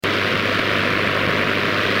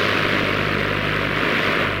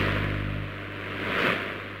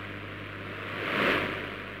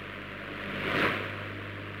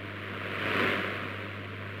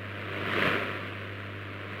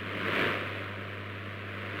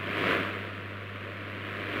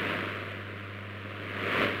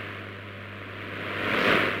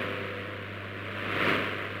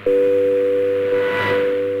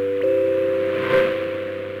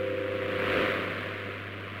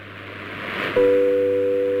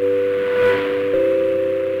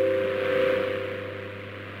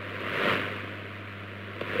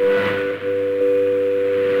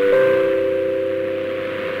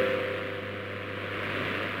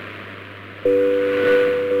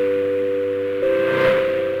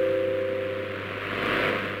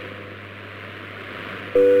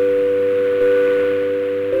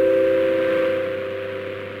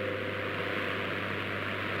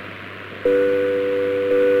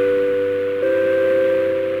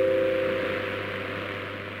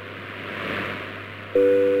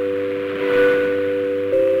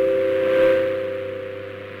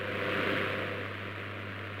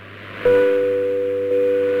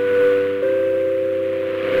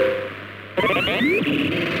BBC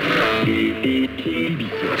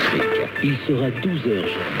Afrique. Il sera 12h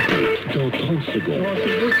dans 30 secondes.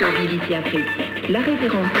 Branchez-vous sur BBC Afrique. La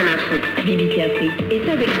référence en Afrique, BBC Afrique, est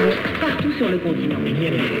avec vous partout sur le continent.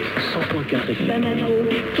 Niamey, 100.4 FM. Bamako,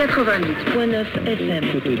 90.9 FM.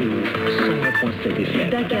 Cotonou, 101.7 FM.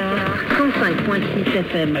 Dakar, 105.6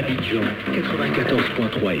 FM. Abidjan,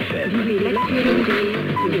 94.3 FM. Vivez l'actualité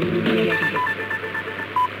de BBC Afrique.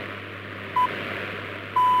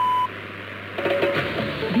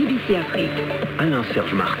 BBC Afrique. Alain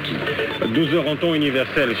Serge Marquis. 12h en temps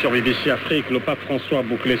universel sur BBC Afrique. Le pape François a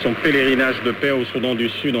bouclé son pèlerinage de paix au Soudan du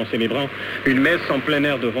Sud en célébrant une messe en plein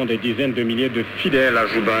air devant des dizaines de milliers de fidèles à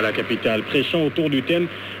Juba, la capitale. Prêchant autour du thème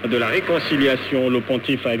de la réconciliation, le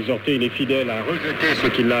pontife a exhorté les fidèles à rejeter ce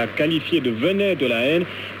qu'il a qualifié de venin de la haine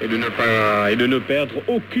et de ne perdre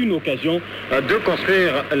aucune occasion de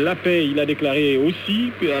construire la paix. Il a déclaré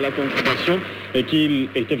aussi à la congrégation qu'il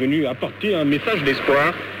était venu apporter un message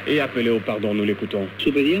d'espoir et appeler au pardon. Nous l'écoutons.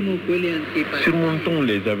 Surmontons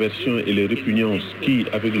les aversions et les répugnances qui,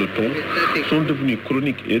 avec le temps, sont devenues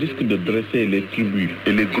chroniques et risquent de dresser les tribus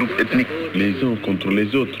et les groupes ethniques les uns contre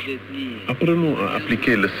les autres. Apprenons à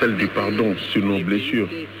appliquer le sel du pardon sur nos blessures.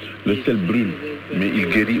 Le sel brûle, mais il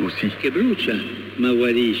guérit aussi.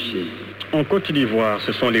 En Côte d'Ivoire,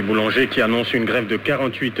 ce sont les boulangers qui annoncent une grève de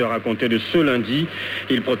 48 heures à compter de ce lundi.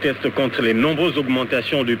 Ils protestent contre les nombreuses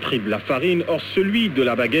augmentations du prix de la farine. Or, celui de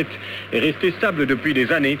la baguette est resté stable depuis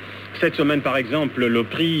des années. Cette semaine, par exemple, le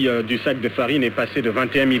prix du sac de farine est passé de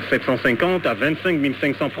 21 750 à 25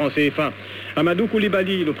 500 francs CFA. Amadou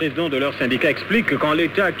Koulibaly, le président de leur syndicat, explique qu'en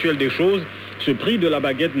l'état actuel des choses, ce prix de la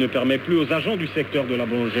baguette ne permet plus aux agents du secteur de la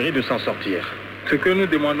boulangerie de s'en sortir. Ce que nous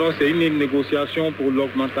demandons, c'est une négociation pour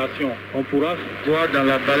l'augmentation. On pourra voir dans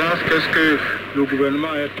la balance qu'est-ce que le gouvernement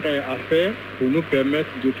est prêt à faire pour nous permettre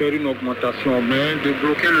de faire une augmentation. Mais de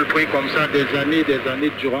bloquer le prix comme ça des années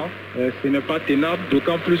durant, ce n'est pas tenable,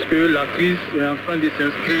 d'autant plus que la crise est en train de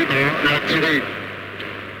s'inscrire dans la durée.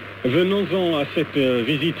 Venons-en à cette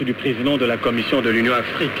visite du président de la Commission de l'Union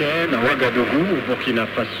africaine à Ouagadougou, au Burkina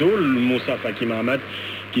Faso, Moussa Faki Mahamat,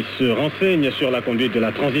 qui se renseigne sur la conduite de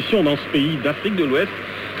la transition dans ce pays d'Afrique de l'Ouest,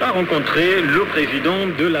 a rencontré le président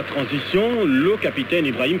de la transition, le capitaine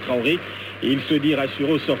Ibrahim Traoré. Il se dit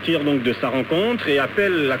rassuré au sortir donc de sa rencontre et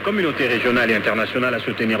appelle la communauté régionale et internationale à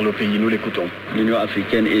soutenir le pays. Nous l'écoutons. L'Union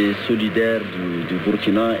africaine est solidaire du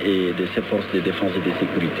Burkina et de ses forces de défense et de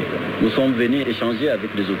sécurité. Nous sommes venus échanger avec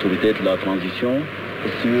les autorités de la transition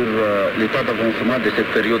sur l'état d'avancement de cette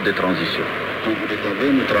période de transition. Comme vous le savez,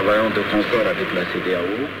 nous travaillons de concert avec la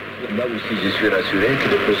CEDEAO. Là aussi, je suis rassuré que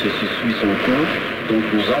le processus suit son cours. Donc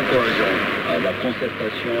nous encourageons la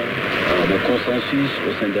concertation, le consensus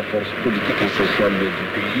au sein des forces politiques et sociales du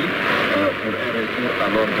pays pour un retour à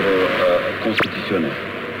l'ordre constitutionnel.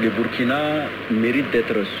 Le Burkina mérite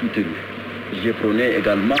d'être soutenu. J'ai prôné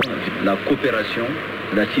également la coopération,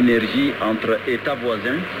 la synergie entre États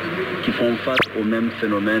voisins qui font face au même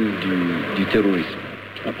phénomène du terrorisme.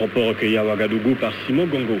 Un propos recueilli à Ouagadougou par Simon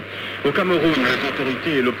Gongo. Au Cameroun, les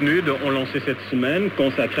autorités et le PNUD ont lancé cette semaine,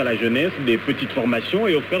 consacrée à la jeunesse, des petites formations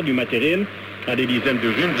et offert du matériel à des dizaines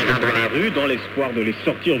de jeunes qui sont dans la rue dans l'espoir de les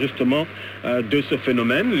sortir justement de ce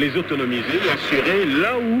phénomène, les autonomiser, assurer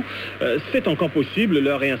là où c'est encore possible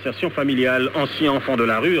leur réinsertion familiale. Anciens enfants de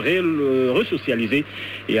la rue, resocialisés.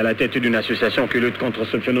 Et à la tête d'une association qui lutte contre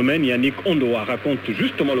ce phénomène, Yannick Ondoa raconte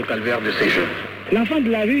justement le calvaire de ces jeunes. L'enfant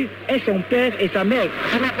de la rue est son père et sa mère.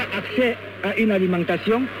 Il n'a pas accès à une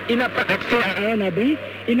alimentation, il n'a pas accès à un abri,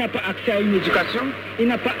 il n'a pas accès à une éducation, il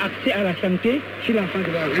n'a pas accès à la santé. Si l'enfant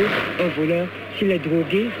de la rue est voleur, s'il est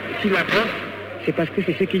drogué, s'il a peur, c'est parce que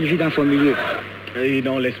c'est ce qu'il vit dans son milieu. Et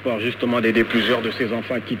dans l'espoir justement d'aider plusieurs de ces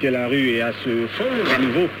enfants à quitter la rue et à se fondre à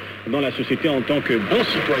nouveau dans la société en tant que bons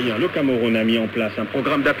citoyens, le Cameroun a mis en place un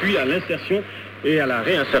programme d'appui à l'insertion et à la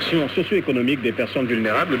réinsertion socio-économique des personnes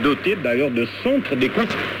vulnérables, doté d'ailleurs de centres d'écoute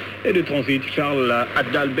et de transit. Charles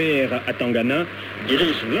Adalbert Atangana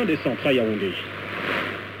dirige l'un des centres à Yaoundé.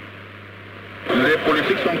 Les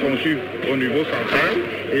politiques sont conçues au niveau central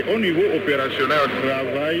et au niveau opérationnel, on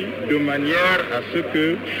travaille de manière à ce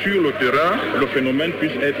que sur le terrain, le phénomène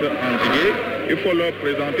puisse être endigué. Il faut leur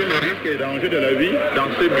présenter les risques et dangers de la vie dans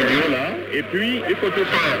ces milieux-là. Et puis, il faut tout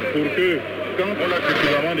faire pour que, quand on a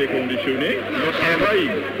suffisamment déconditionné, le travail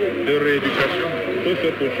de rééducation peut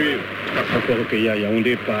se poursuivre. Un rapport recueilli à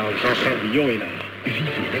Yaoundé par Jean-Charles Villon-Hénard.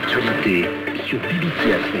 Vivez l'actualité sur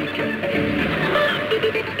BBC Afrique.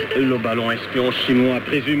 Le ballon espion chinois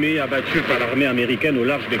présumé abattu par l'armée américaine au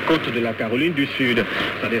large des côtes de la Caroline du Sud.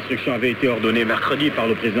 Sa destruction avait été ordonnée mercredi par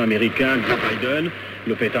le président américain Joe Biden.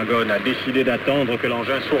 Le Pentagone a décidé d'attendre que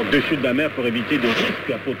l'engin soit au-dessus de la mer pour éviter des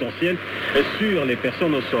risques potentiels sur les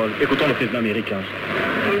personnes au sol. Écoutons le président américain.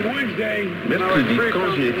 Mercredi,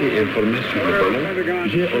 quand j'ai été informé sur le ballon,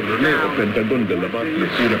 j'ai ordonné au Pentagone de l'abattre le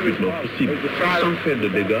plus rapidement possible. Sans faire de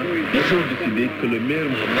dégâts, ils ont décidé que le meilleur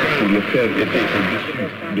moment pour le faire était au-dessus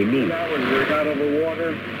de l'eau.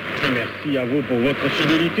 Merci à vous pour votre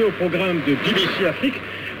fidélité au programme de BBC Afrique.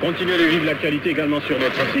 Continuez de vivre l'actualité également sur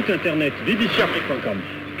notre site internet bbcafrique.com.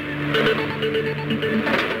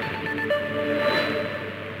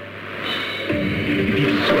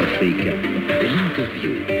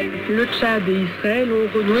 Le Tchad et Israël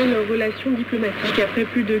ont renoué leurs relations diplomatiques après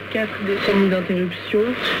plus de 4 décennies d'interruption.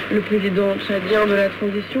 Le président tchadien de la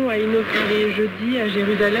transition a inauguré jeudi à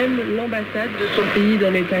Jérusalem l'ambassade de son pays dans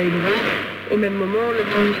l'État hébreu. Au même moment, le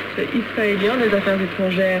ministre israélien des Affaires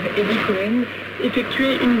étrangères, Eli Cohen,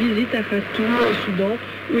 effectuait une visite à Khartoum, au Soudan,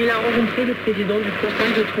 où il a rencontré le président du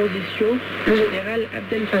Conseil de transition, le général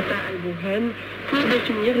Abdel Fattah al-Burhan, pour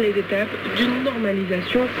définir les étapes d'une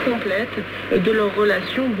normalisation complète de leurs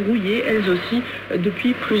relations brouillées, elles aussi,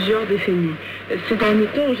 depuis plusieurs décennies. Ces derniers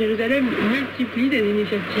temps, Jérusalem multiplie des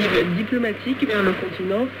initiatives diplomatiques vers le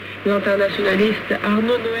continent. L'internationaliste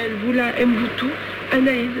Arnaud Noël Voula Mboutou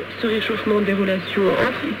analyse ce réchauffement des relations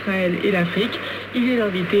entre Israël et l'Afrique. Il est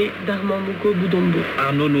l'invité d'Armand Mouko Boudombo.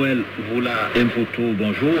 Arnaud Noël Voula Mboutou,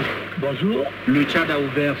 bonjour. Bonjour. Le Tchad a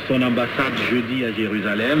ouvert son ambassade jeudi à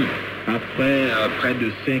Jérusalem après près de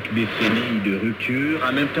 5 décennies de rupture.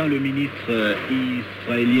 En même temps, le ministre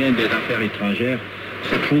israélien des Affaires étrangères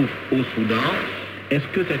se trouve au Soudan. Est-ce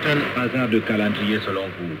que c'est un hasard de calendrier selon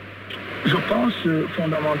vous? Je pense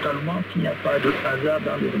fondamentalement qu'il n'y a pas de hasard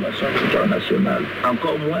dans les relations internationales,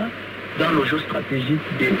 encore moins dans le jeu stratégique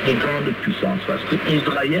des grandes puissances, parce que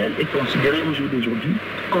Israël est considéré au jour d'aujourd'hui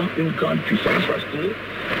comme une grande puissance, parce que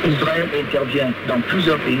Israël intervient dans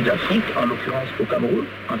plusieurs pays d'Afrique, en l'occurrence au Cameroun,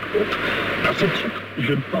 entre autres. À ce titre,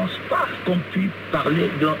 je ne pense pas qu'on puisse parler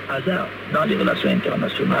d'un hasard dans les relations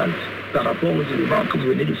internationales par rapport aux éléments que vous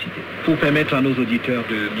venez de citer. Pour permettre à nos auditeurs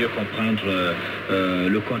de mieux comprendre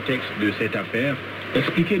le contexte de cette affaire,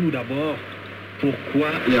 expliquez-nous d'abord pourquoi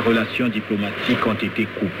les relations diplomatiques ont été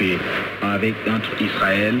coupées entre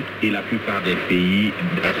Israël et la plupart des pays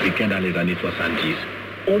africains dans les années 70.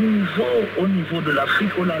 Au niveau de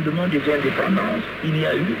l'Afrique, au lendemain des indépendances, il y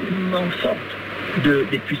a eu une sorte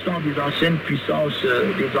des puissances, des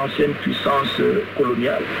anciennes puissances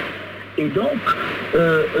coloniales. Et donc,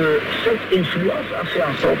 cette influence a fait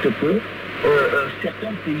en sorte que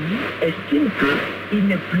certains pays estiment qu'il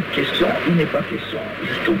n'est pas question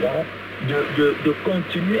justement de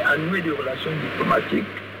continuer à nouer des relations diplomatiques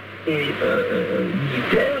et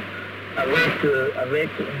militaires avec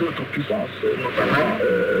d'autres puissances, notamment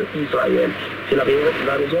Israël. C'est la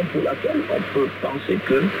raison pour laquelle on peut penser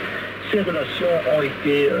que ces relations ont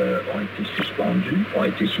été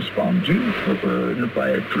suspendues, pour ne pas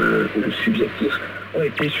être subjectif, ont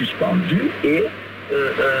été suspendues et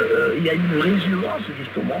il y a une résurgence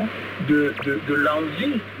justement de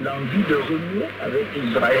l'envie de renouer avec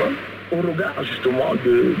Israël au regard justement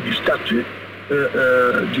du statut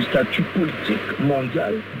politique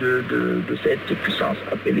mondial de cette puissance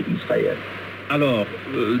appelée Israël. Alors,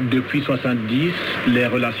 depuis 1970, les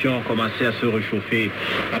relations ont commencé à se réchauffer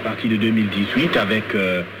à partir de 2018 avec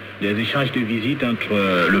les échanges de visites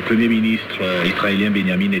entre le Premier ministre israélien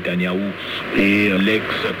Benjamin Netanyahou et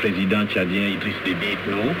l'ex-président tchadien Idriss Déby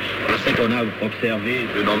Itno. Ensuite, on a observé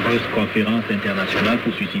de nombreuses conférences internationales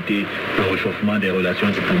pour susciter le réchauffement des relations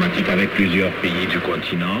diplomatiques avec plusieurs pays du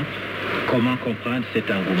continent. Comment comprendre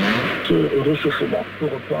cet engouement? Ce réchauffement,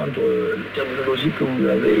 pour reprendre la terminologie que vous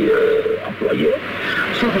avez employée,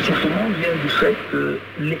 ce réchauffement vient du fait que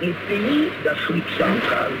les pays d'Afrique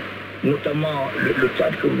centrale, notamment le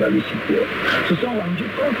Tchad que vous avez cité, se sont rendus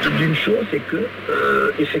compte d'une chose, c'est que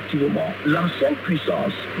effectivement l'ancienne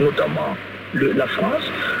puissance, notamment la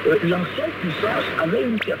France, l'ancienne puissance avait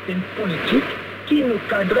une certaine politique qui ne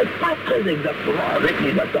cadrait pas très exactement avec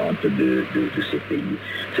les attentes de ces pays.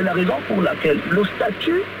 C'est la raison pour laquelle le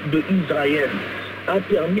statut d'Israël a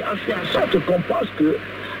fait en sorte qu'on pense que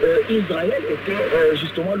Israël était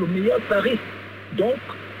justement le meilleur pari. Donc,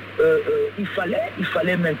 il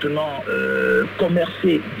fallait maintenant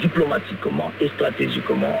commercer diplomatiquement et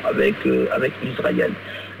stratégiquement avec Israël.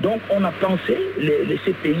 Donc on a pensé,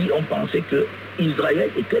 ces pays ont pensé que Israël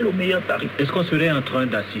était le meilleur pari. Est-ce qu'on serait en train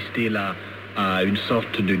d'assister là à une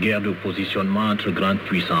sorte de guerre de positionnement entre grandes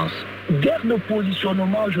puissances? Guerre de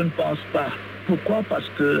positionnement, je ne pense pas. Pourquoi? Parce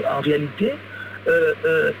que en réalité,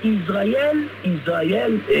 Israël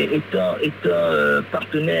est un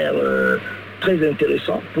partenaire très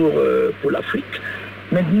intéressant pour l'Afrique.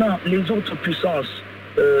 Maintenant, les autres puissances,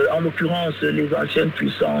 en l'occurrence les anciennes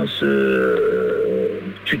puissances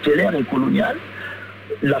tutélaires et coloniales,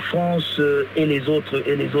 la France et les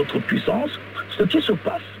autres puissances, ce qui se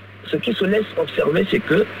passe, ce qui se laisse observer, c'est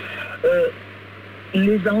que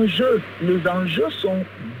les enjeux sont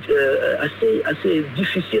assez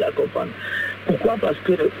difficiles à comprendre. Pourquoi? Parce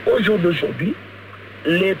qu'au jour d'aujourd'hui,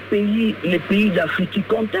 les pays d'Afrique qui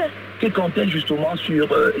comptaient justement sur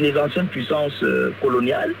les anciennes puissances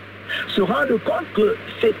coloniales se rendent compte que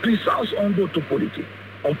ces puissances ont d'autres politiques.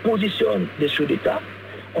 On positionne des chefs d'État,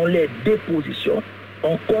 on les dépositionne,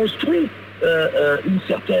 on construit une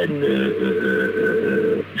certaine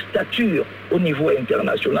stature au niveau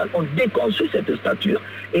international, on déconstruit cette stature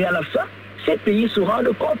et à la fin, ces pays se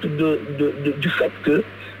rendent compte du fait que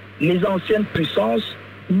les anciennes puissances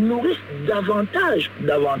nourrissent davantage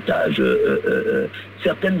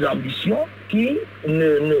certaines ambitions qui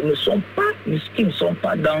ne sont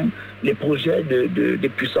pas dans les projets des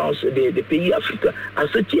puissances des pays africains. À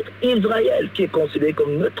ce titre, Israël, qui est considéré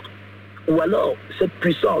comme neutre, ou alors cette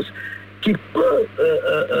puissance qui peut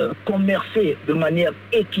commercer de manière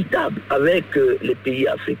équitable avec les pays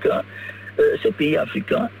africains, ces pays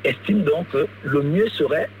africains estiment donc que le mieux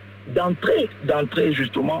serait d'entrer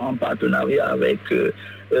justement en partenariat avec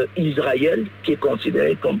Israël, qui est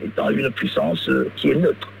considéré comme étant une puissance qui est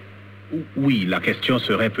neutre. Oui, la question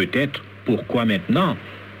serait peut-être pourquoi maintenant?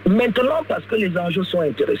 Maintenant, parce que les enjeux sont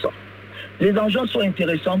intéressants. Les enjeux sont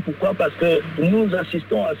intéressants, pourquoi? Parce que nous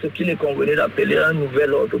assistons à ce qu'il est convenu d'appeler un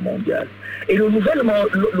nouvel ordre mondial. Et le nouvel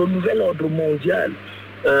ordre mondial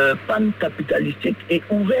pancapitalistique et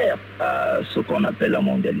ouvert à ce qu'on appelle la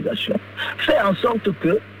mondialisation fait en sorte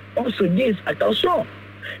que on se dise, attention,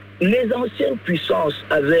 les anciennes puissances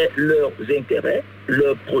avaient leurs intérêts,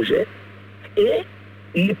 leurs projets, et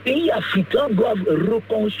les pays africains doivent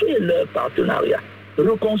reconstruire leur partenariat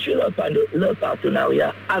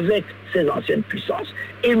avec ces anciennes puissances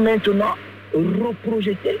et maintenant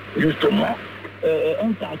reprojeter justement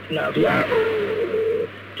un partenariat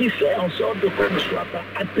qui fait en sorte qu'on ne soit pas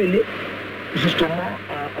appelé justement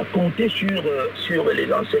à compter sur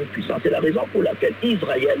les anciennes puissances. C'est la raison pour laquelle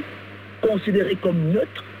Israël, considéré comme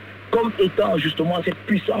neutre, comme étant justement cette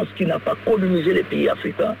puissance qui n'a pas colonisé les pays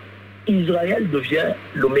africains, Israël devient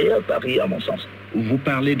le meilleur pari à mon sens. Vous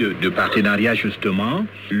parlez de partenariat justement.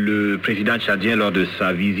 Le président tchadien, lors de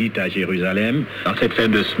sa visite à Jérusalem, en cette fin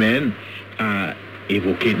de semaine, a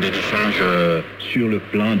évoqué des échanges sur le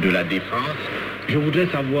plan de la défense. Je voudrais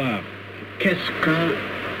savoir qu'est-ce que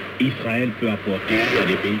Israël peut apporter à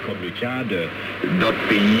des pays comme le Tchad, d'autres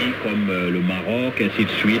pays comme le Maroc, ainsi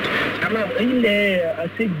de suite. Alors, il est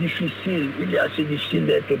assez difficile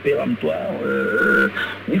d'être péremptoire.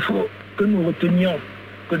 Il faut que nous retenions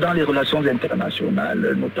que dans les relations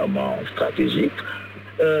internationales, notamment stratégiques,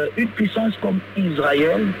 une puissance comme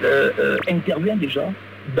Israël intervient déjà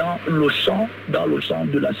dans le champ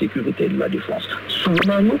de la sécurité et de la défense.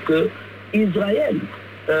 Souvenons-nous que Israël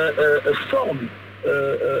forme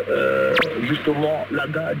justement la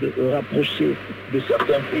garde rapprochée de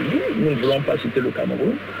certains pays. Nous ne voulons pas citer le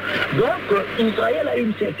Cameroun. Donc Israël a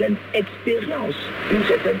une certaine expérience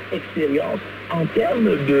en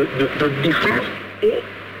termes de défense et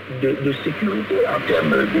de sécurité, en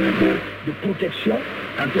termes de protection,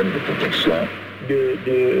 de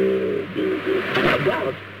la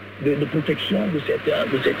garde, de protection de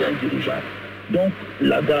certains dirigeants. Donc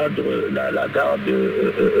la garde,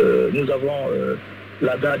 nous avons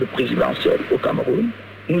la garde présidentielle au Cameroun,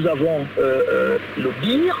 nous avons le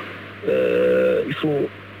BIR, il faut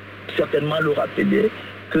certainement le rappeler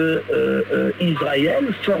que Israël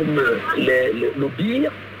forme le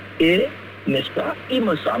BIR et, n'est-ce pas, il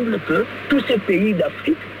me semble que tous ces pays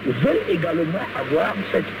d'Afrique veulent également avoir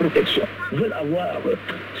cette protection, veulent avoir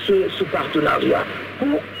ce partenariat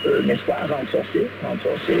pour, n'est-ce pas, renforcer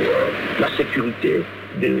la sécurité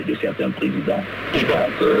de certains présidents et donc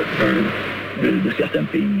de certains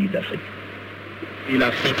pays d'Afrique. Et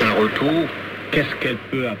l'Afrique, en retour, qu'est-ce qu'elle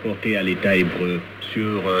peut apporter à l'État hébreu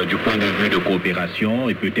du point de vue de coopération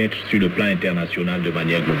et peut-être sur le plan international de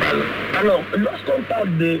manière globale? Alors, lorsqu'on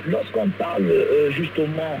parle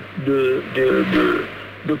justement de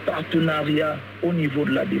partenariat au niveau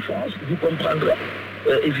de la défense, vous comprendrez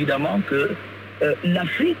évidemment que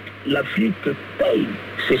l'Afrique paye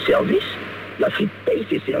ses services,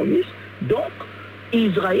 donc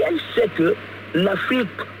Israël sait que l'Afrique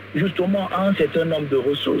justement a un certain nombre de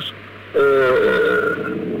ressources.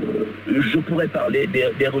 Je pourrais parler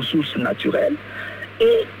des ressources naturelles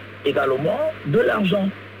et également de l'argent.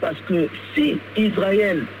 Parce que si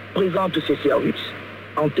Israël présente ses services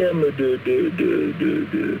en termes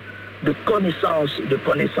de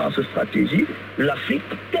connaissances stratégiques, l'Afrique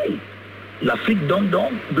paye. L'Afrique donne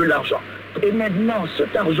donc de l'argent. Et maintenant,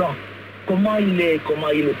 cet argent, comment il est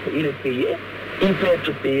payé? Il peut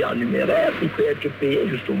être payé en numéraire, il peut être payé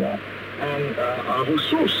justement en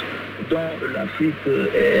ressources dont l'Afrique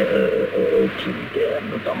est tributaire,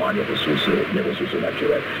 notamment les ressources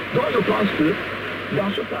naturelles. Donc je pense que dans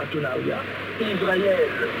ce partenariat, Israël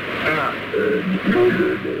a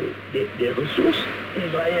des ressources,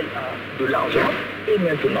 Israël a de l'argent, et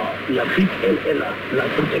maintenant l'Afrique, elle a la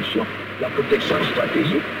protection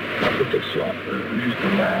stratégique, la protection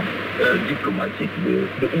justement diplomatique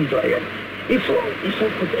d'Israël. Il faut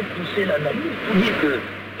peut-être pousser l'analyse pour dire que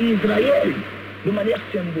Israël, de manière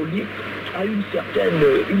symbolique, a une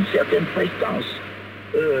certaine prestance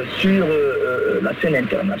sur la scène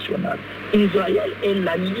internationale. Israël est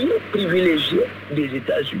l'allié privilégié des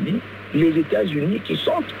États-Unis, les États-Unis qui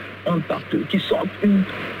sont une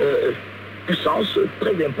puissance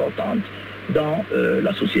très importante dans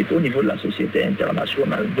la société, au niveau de la société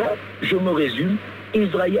internationale. Donc, je me résume,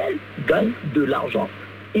 Israël gagne de l'argent,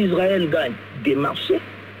 Israël gagne des marchés,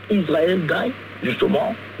 Israël gagne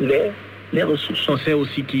justement les ressources. On sait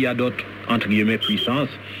aussi qu'il y a d'autres, entre guillemets, puissances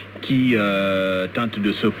qui tentent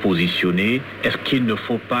de se positionner. Est-ce qu'il ne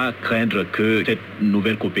faut pas craindre que cette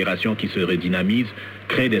nouvelle coopération qui se redynamise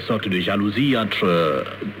crée des sortes de jalousies entre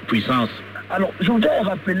puissances? Alors, je voudrais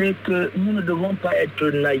rappeler que nous ne devons pas être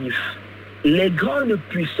naïfs. Les grandes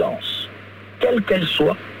puissances, quelles qu'elles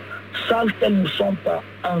soient, savent qu'elles ne sont pas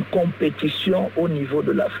en compétition au niveau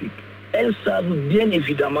de l'Afrique. Elles savent bien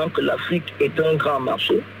évidemment que l'Afrique est un grand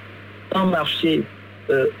marché, un marché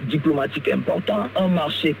diplomatique important, un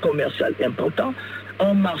marché commercial important,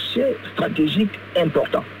 un marché stratégique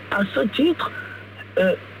important. À ce titre,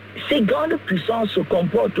 ces grandes puissances se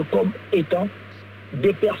comportent comme étant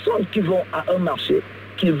des personnes qui vont à un marché,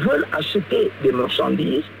 qui veulent acheter des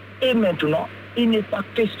marchandises, et maintenant, il n'est pas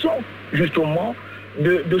question justement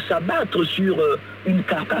de s'abattre sur une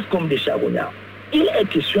carcasse comme des charognards. Il est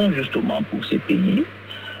question justement pour ces pays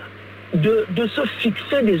de se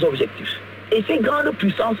fixer des objectifs. Et ces grandes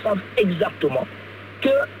puissances savent exactement que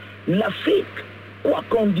l'Afrique, quoi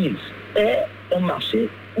qu'on dise, est un marché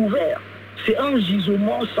ouvert. C'est un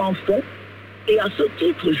gisement sans fond. Et à ce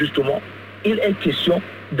titre, justement, il est question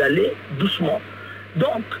d'aller doucement.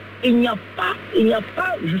 Donc, il n'y a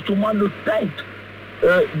pas justement de crainte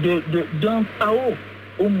d'un chaos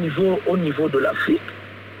au niveau de l'Afrique,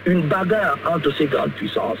 une bagarre entre ces grandes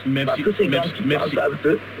puissances. Parce que ces grandes puissances savent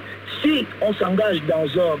que si on s'engage dans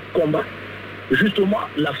un combat, justement,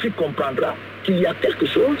 l'Afrique comprendra qu'il y a quelque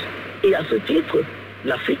chose, et à ce titre,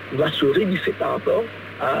 l'Afrique va se réduire par rapport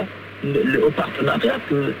au partenariat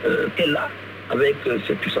qu'elle a avec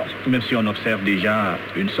ces puissances. Même si on observe déjà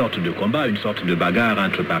une sorte de combat, une sorte de bagarre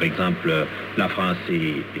entre, par exemple, la France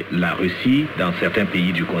et la Russie dans certains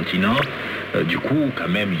pays du continent, du coup, quand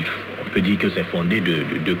même, on peut dire que c'est fondé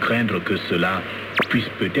de craindre que cela puisse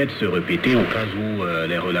peut-être se répéter au cas où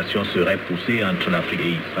les relations seraient poussées entre l'Afrique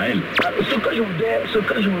et Israël. Ce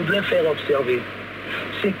que je voudrais faire observer,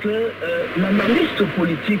 c'est que l'analyste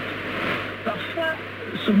politique parfois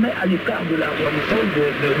se met à l'écart de la réalité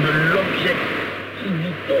de l'objectivité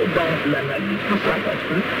dans l'analyse. Pourquoi? Parce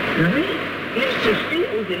que lui, il se fie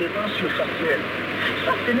aux éléments surfactuels.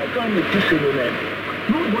 Ça, ce n'est qu'un petit phénomène.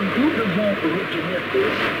 Nous devons retenir que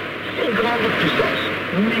ces grandes puissances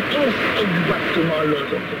maîtrisent exactement leurs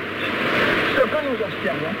objectifs. Ce que nous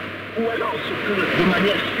observons, ou alors ce que, de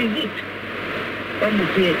manière physique, on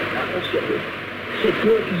était à observer, c'est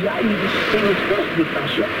qu'il y a une espèce de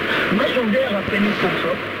tension. Mais je voudrais rappeler pour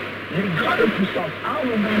ça, les grandes puissances, à un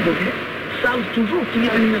moment donné, savent toujours qu'il y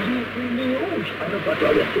a une ligne rouge à ne pas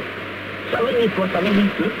traverser. Ça veut dire quoi? Ça veut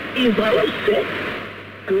dire que Israël sait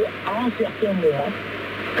qu'à un certain moment,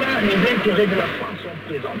 quand les intérêts de la France sont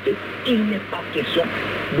présentés, il n'est pas question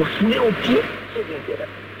de fouler au pied ces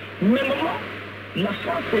intérêts. Mais moment, la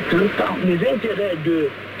France sait que quand les intérêts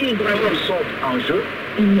d'Israël sont en jeu,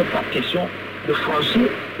 il n'est pas question de franchir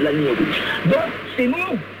la ligne rouge. Donc, c'est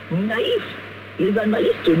nous, naïfs, les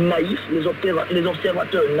analystes naïfs, les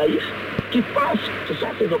observateurs naïfs, qui pensent, ce sont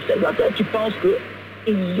ces observateurs qui pensent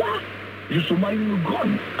qu'il y a justement une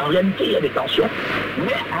grogne. En réalité, il y a des tensions.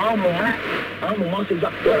 Mais à un moment, ces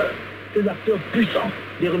acteurs puissants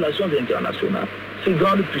des relations internationales, ces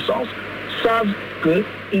grandes puissances, savent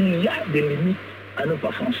qu'il y a des limites à ne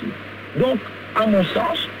pas franchir. Donc, à mon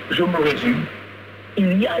sens, je me résume,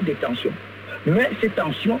 il y a des tensions. Mais ces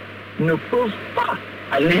tensions ne peuvent pas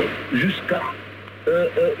aller jusqu'à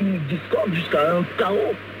une discorde, jusqu'à un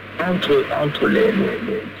chaos entre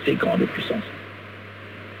ces grandes puissances.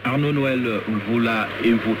 Arnaud Noël Voula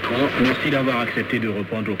et Vautour, merci d'avoir accepté de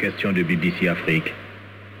répondre aux questions de BBC Afrique.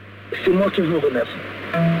 C'est moi qui vous remercie.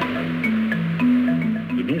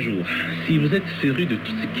 Bonjour. Si vous êtes féru de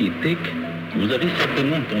tout ce qui est tech, vous avez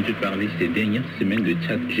certainement entendu parler ces dernières semaines de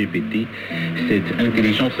ChatGPT, cette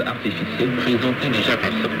intelligence artificielle présentée déjà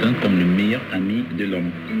par certains comme le meilleur ami de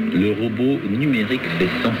l'homme. Le robot numérique fait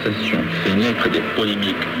sensation, fait naître des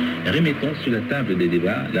polémiques, remettant sur la table des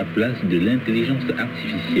débats la place de l'intelligence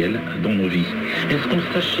artificielle dans nos vies. Est-ce qu'on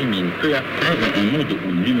s'achemine peu à peu vers un monde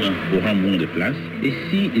où l'humain aura moins de place? Et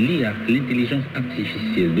si l'IA, l'intelligence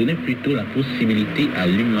artificielle, donnait plutôt la possibilité à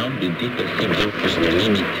l'humain de dépasser bien plus de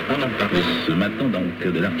limites? On en parle ce matin dans le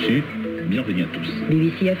cœur de l'actu. Bienvenue à tous.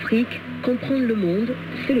 BBC Afrique, comprendre le monde,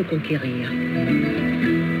 c'est le conquérir.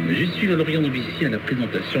 Je suis Valorien Novici à la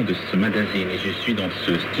présentation de ce magazine et je suis dans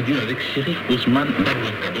ce studio avec Chérif Ousmane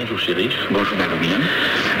Damika. Bonjour Chérif. Bonjour Valorien.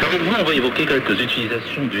 Avec moi, on va évoquer quelques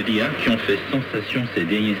utilisations de l'IA qui ont fait sensation ces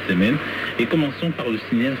dernières semaines et commençons par le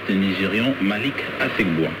cinéaste nigérian Malik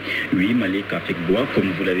Afekboa. Oui, Malik Afekboa,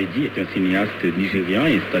 comme vous l'avez dit, est un cinéaste nigérien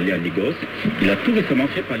installé à Lagos. Il a tout récemment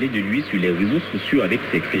fait parler de lui sur les réseaux sociaux avec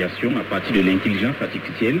ses créations à partir de l'intelligence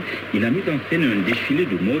artificielle. Il a mis en scène un défilé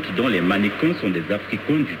de mode dont les mannequins sont des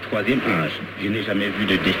Africains du troisième âge. Je n'ai jamais vu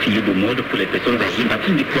de défilé de mode pour les personnes âgées,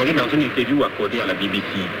 a-t-il déclaré dans une interview accordée à la BBC.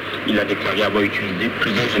 Il a déclaré avoir utilisé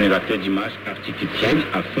plusieurs générateurs d'images artificielles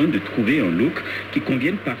afin de trouver un look qui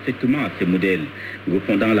convienne parfaitement à ses modèles.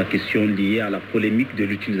 Répondant à la question liée à la polémique de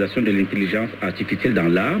l'utilisation de l'intelligence artificielle dans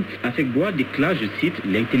l'art, Afekboa déclare, je cite,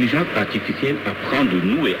 « L'intelligence artificielle apprend de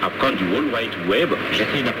nous et apprend du World Wide Web.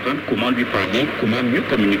 J'essaie d'apprendre comment lui parler, comment mieux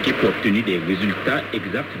communiquer pour obtenir des résultats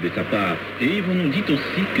exacts de sa part. » Et vous nous dites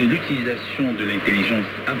aussi que l'utilisation de l'intelligence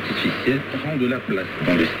artificielle prend de la place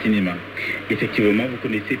dans le cinéma. Effectivement, vous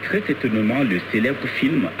connaissez très certainement le célèbre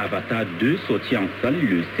film Avatar 2 sorti en salle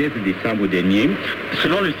le 16 décembre dernier.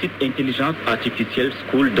 Selon le site intelligence artificielle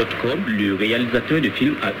school.com, le réalisateur de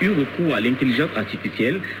film a eu recours à l'intelligence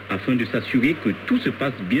artificielle afin de s'assurer que tout se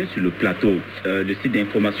passe bien sur le plateau. Le site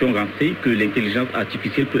d'information renseigne que l'intelligence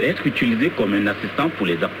artificielle peut être utilisée comme un assistant pour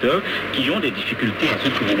les acteurs qui ont des difficultés à se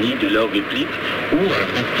souvenir de leurs répliques ou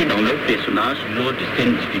à rester dans leur personnage lors de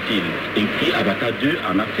scènes difficiles. Ainsi, Avatar 2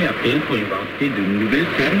 en a fait appel pour inventer de nouvelles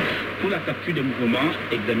scènes pour la capture des mouvements,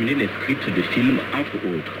 examiner les scripts de films, entre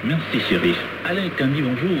autres. Merci, Chérif. Alain Camille,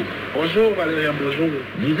 bonjour. Bonjour, Valérien, bonjour.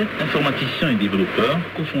 Vous êtes informaticien et développeur,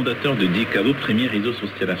 cofondateur de Decalo, premier réseau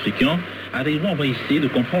social africain. Avec vous, on va essayer de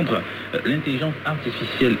comprendre l'intelligence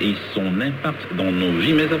artificielle et son impact dans nos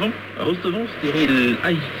vies. Mais avant, recevons Cyril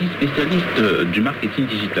Haïssi, spécialiste du marketing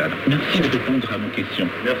digital. Merci de répondre à nos questions.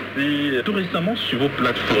 Merci. Tout récemment, sur vos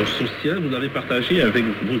plateformes sociales, vous avez partagé avec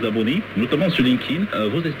vos abonnés, notamment sur LinkedIn,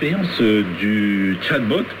 vos expériences du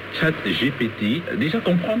chatbot, ChatGPT. Déjà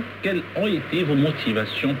comprendre quelles ont été vos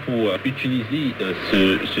motivations pour utiliser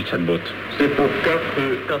ce chatbot. C'est pour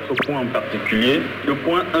quatre points en particulier. Le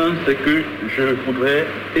point 1, c'est que je voudrais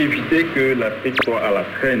éviter que l'Afrique soit à la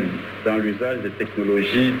traîne dans l'usage des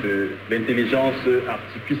technologies de l'intelligence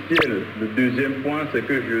artificielle. Le deuxième point, c'est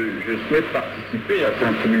que je souhaite participer à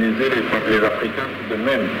sensibiliser les Africains tout de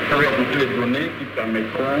même à ajouter les données qui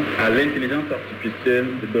permettront à l'intelligence artificielle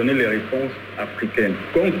de donner les réponses africaines.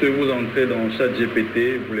 Quand vous entrez dans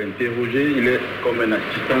ChatGPT, vous l'interrogez, il est comme un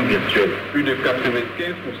assistant virtuel. Plus de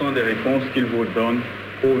 95% des réponses qu'il vous donne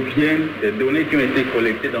proviennent des données qui ont été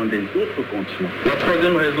collectées dans des autres continents. La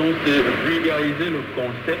troisième raison, c'est vulgariser le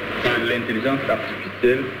concept de l'intelligence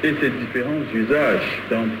artificielle et ses différents usages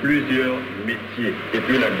dans plusieurs métiers. Et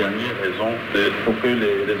puis la dernière raison, c'est pour que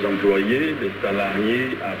les employés, les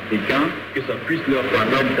salariés africains, que ça puisse leur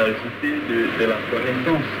permettre d'ajouter de la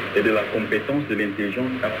connaissance et de la compétence de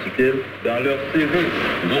l'intelligence artificielle dans leur CV.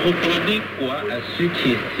 Vous répondez quoi à ceux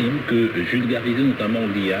qui estiment que vulgariser notamment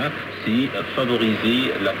l'IA, c'est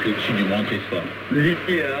favoriser la culture du monde très fort?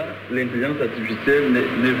 L'IA, l'intelligence artificielle,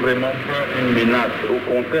 n'est vraiment pas une menace. Au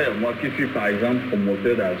contraire, moi qui suis par exemple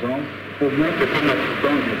promoteur d'agence, pour moi c'est un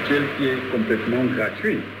assistant virtuel qui est complètement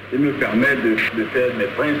gratuit. Il me permet de faire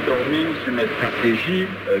mes brainstorming sur mes stratégies,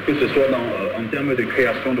 que ce soit en termes de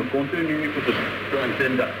création de contenu, que ce soit en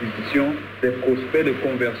termes d'acquisition, des prospects de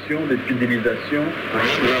conversion, de fidélisation, là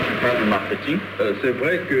je parle de marketing. C'est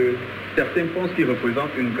vrai que certains pensent qu'il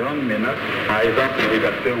représente une grande menace, par exemple les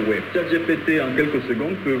rédacteurs web. ChatGPT en quelques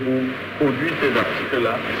secondes peut vous produire ces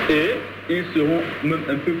articles-là et ils seront même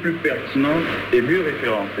un peu plus pertinents et mieux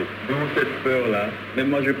référencés. D'où cette peur-là. Mais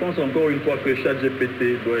moi je pense encore une fois que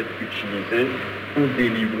ChatGPT doit être utilisé pour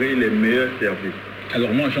délivrer les meilleurs services.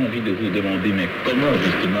 Alors moi j'ai envie de vous demander, mais comment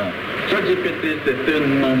justement? ChatGPT, c'est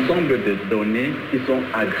un ensemble de données qui sont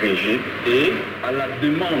agrégées et à la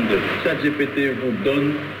demande. ChatGPT vous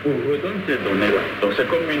redonne ces données-là. Donc c'est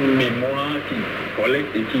comme une mémoire qui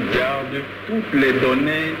collecte et qui garde toutes les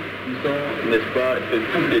données qui sont, n'est-ce pas,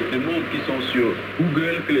 toutes les demandes qui sont sur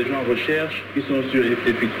Google, que les gens recherchent, qui sont sur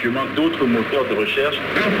effectivement d'autres moteurs de recherche.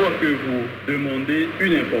 Une fois que vous demandez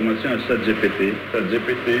une information à ChatGPT va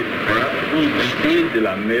vous aider de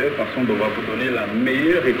la meilleure façon dont va vous donner la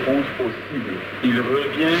meilleure réponse possible. Il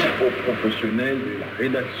revient aux professionnels de la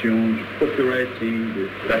rédaction, du copywriting, de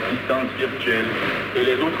l'assistance virtuelle et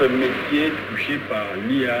les autres métiers touchés par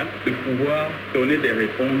l'IA de pouvoir donner des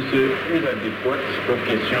réponses plus adéquates aux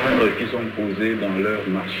questions qui sont posées dans leur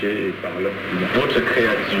marché et par leurs clients. Votre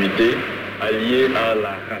créativité alliée à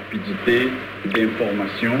la rapidité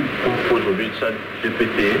d'information pour aujourd'hui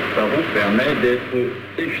ChatGPT, ça vous permet d'être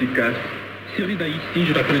efficace. Cyril Daïssi,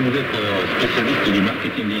 je rappelle que vous êtes spécialiste du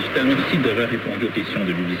marketing digital. Merci d'avoir répondu aux questions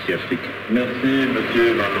de BBC Afrique. Merci,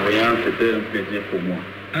 monsieur Valorien, c'était un plaisir pour moi.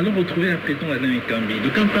 Allons retrouver à présent Alain Ekambi.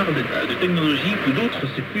 D'aucuns parlent de technologie, pour d'autres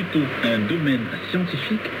c'est plutôt un domaine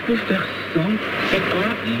scientifique. Pour faire simple, c'est quoi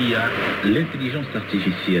l'IA, l'intelligence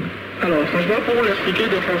artificielle? Alors, franchement, pour l'expliquer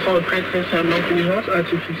de façon très très simple, l'intelligence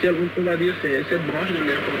artificielle, on va dire, c'est cette branche de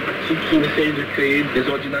l'informatique qui essaye de créer des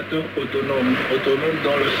ordinateurs autonomes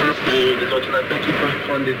dans le sens des ordinateurs qui peuvent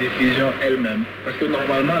prendre des décisions elles-mêmes. Parce que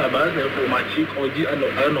normalement, à la base, l'informatique, on dit à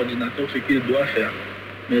un ordinateur ce qu'il doit faire.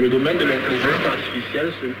 Mais le domaine de l'intelligence artificielle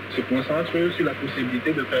se concentre sur la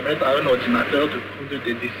possibilité de permettre à un ordinateur de prendre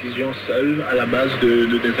des décisions seul à la base de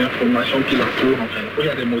des informations qui l'entourent. Enfin, il y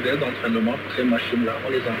a des modèles d'entraînement pour ces machines-là.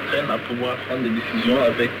 On les entraîne à pouvoir prendre des décisions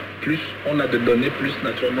avec plus on a de données, plus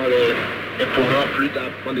naturellement les pourra plus à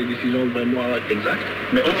prendre des décisions vraiment exactes.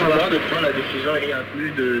 Mais au moment de prendre la décision, il n'y a plus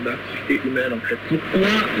d'activité humaine en fait. Pourquoi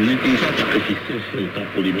l'intelligence artificielle fait autant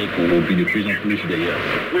polémique aujourd'hui de plus en plus d'ailleurs?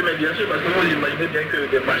 Oui, mais bien sûr, parce que vous imaginez bien que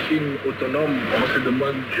des machines autonomes, on se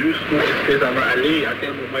demande juste où est-ce que ça va aller, à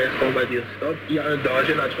quel moment est-ce qu'on va dire stop. Il y a un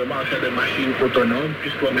danger naturellement à faire des machines autonomes,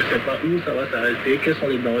 puisqu'on ne sait pas où ça va s'arrêter, quels sont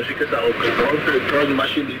les dangers que ça représente. Quand une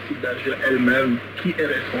machine décide d'agir elle-même, qui est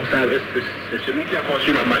responsable? Est-ce que c'est celui qui a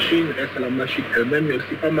conçu la machine? Est-ce que la machine elle-même? Il y a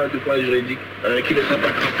aussi pas mal de points juridiques qui ne sont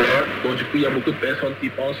pas très clairs. Donc du coup, il y a beaucoup de personnes qui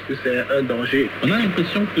pensent que c'est un danger. On a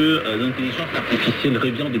l'impression que l'intelligence artificielle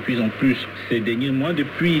revient de plus en plus ces derniers mois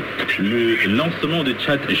depuis le lancement de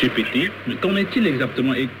ChatGPT. Qu'en est-il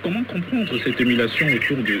exactement et comment comprendre cette émulation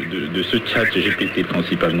autour de ce ChatGPT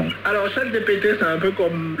principalement? Alors ChatGPT, c'est un peu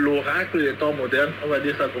comme l'oracle des temps modernes, on va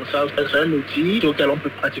dire ça comme ça. C'est un outil auquel on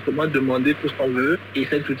peut pratiquement demander tout ce qu'on veut et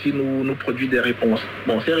cet outil nous produit des réponses.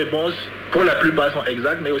 Bon, ces réponses, pour la plupart, sont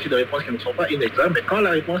exactes, mais aussi des réponses qui ne sont pas inexactes. Mais quand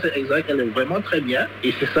la réponse est exacte, elle est vraiment très bien.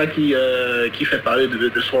 Et c'est ça qui fait parler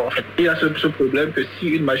de soi, en fait. Il y a ce problème que si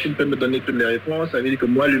une machine peut me donner toutes les réponses, ça veut dire que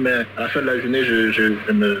moi, l'humain, à la fin de la journée,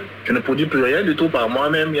 je ne produis plus rien du tout par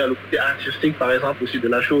moi-même. Il y a le côté artistique, par exemple, aussi de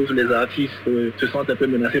la chose. Les artistes se sentent un peu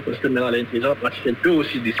menacés parce que maintenant, l'intelligence artificielle peut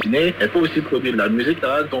aussi dessiner, elle peut aussi produire de la musique.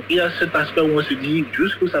 Donc, il y a cet aspect où on se dit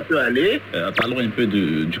jusqu'où ça peut aller. Parlons un peu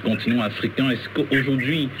du continent africain. Est-ce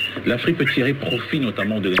qu'aujourd'hui, l'Afrique peut tirer profit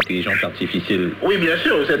notamment de l'intelligence artificielle? Oui, bien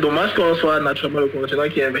sûr. C'est dommage qu'on soit naturellement le continent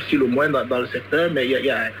qui investit le moins dans le secteur, mais il y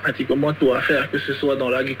a pratiquement tout à faire, que ce soit dans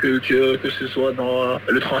l'agriculture, que ce soit dans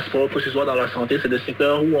le transport, que ce soit dans la santé. C'est des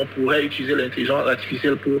secteurs où on pourrait utiliser l'intelligence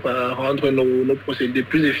artificielle pour rendre nos procédés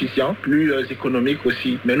plus efficients, plus économiques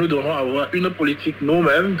aussi. Mais nous devons avoir une politique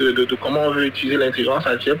nous-mêmes de comment on veut utiliser l'intelligence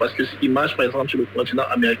artificielle, parce que ce qui marche, par exemple, sur le continent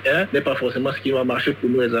américain n'est pas forcément ce qui va marcher pour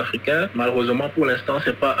nous les Africains. Malheureusement, pour l'instant,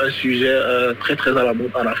 c'est pas un sujet très très à la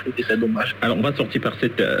mode en Afrique et c'est dommage. Alors on va sortir par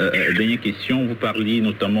cette dernière question. Vous parliez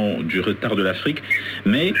notamment du retard de l'Afrique,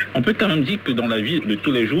 mais on peut quand même dire que dans la vie de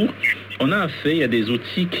tous les jours, on a affaire à des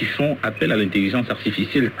outils qui font appel à l'intelligence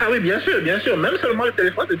artificielle. Ah oui, bien sûr, bien sûr. Même seulement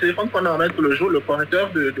le téléphone qu'on a en main tous les jours, le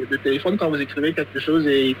correcteur de téléphone, quand vous écrivez quelque chose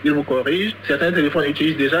et il vous corrige. Certains téléphones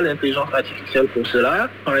utilisent déjà l'intelligence artificielle pour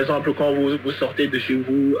cela. Par exemple, quand vous sortez de chez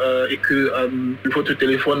vous et que votre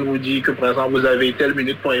téléphone vous dit que, par exemple, vous avez telle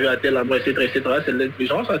minute pour arriver à tel endroit, etc., c'est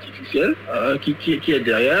l'intelligence artificielle qui est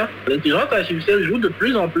derrière. L'intelligence artificielle joue de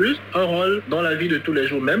plus en plus un rôle dans la vie de tous les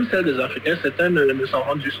jours, même celle des Africains. Certains ne s'en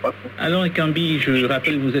rendent juste pas compte. Alors Ekambi, je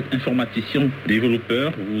rappelle, vous êtes informaticien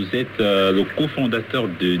développeur, vous êtes le cofondateur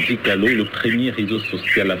de Dicalo, le premier réseau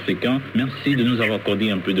social africain. Merci de nous avoir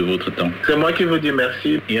accordé un peu de votre temps. C'est moi qui vous dis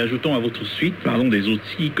merci. Et ajoutons à votre suite, parlons des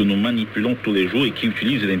outils que nous manipulons tous les jours et qui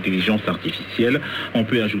utilisent l'intelligence artificielle. On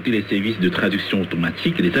peut ajouter les services de traduction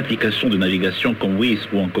automatique, les applications de navigation comme Waze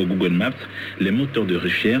ou encore Google Maps, les moteurs de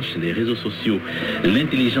recherche, les réseaux sociaux.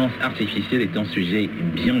 L'intelligence artificielle est un sujet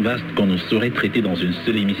bien vaste qu'on ne saurait traiter dans une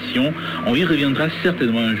seule émission. On y reviendra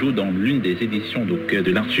certainement un jour dans l'une des éditions d'Au cœur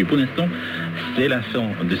de l'Arthur. Pour l'instant, c'est la fin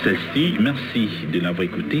de celle-ci. Merci de l'avoir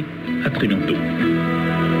écouté. À très bientôt.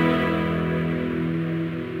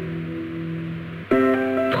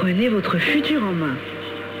 Prenez votre futur en main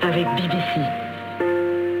avec BBC.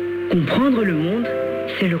 Comprendre le monde,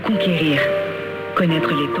 c'est le conquérir. Connaître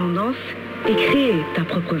les tendances et créer ta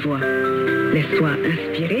propre voix. Laisse-toi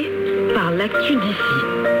inspirer par l'actu d'ici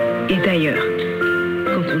et d'ailleurs.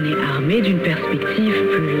 Quand on est armé d'une perspective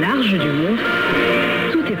plus large du monde,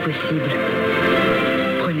 tout est possible.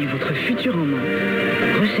 Prenez votre futur en main.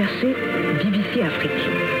 Recherchez BBC Afrique.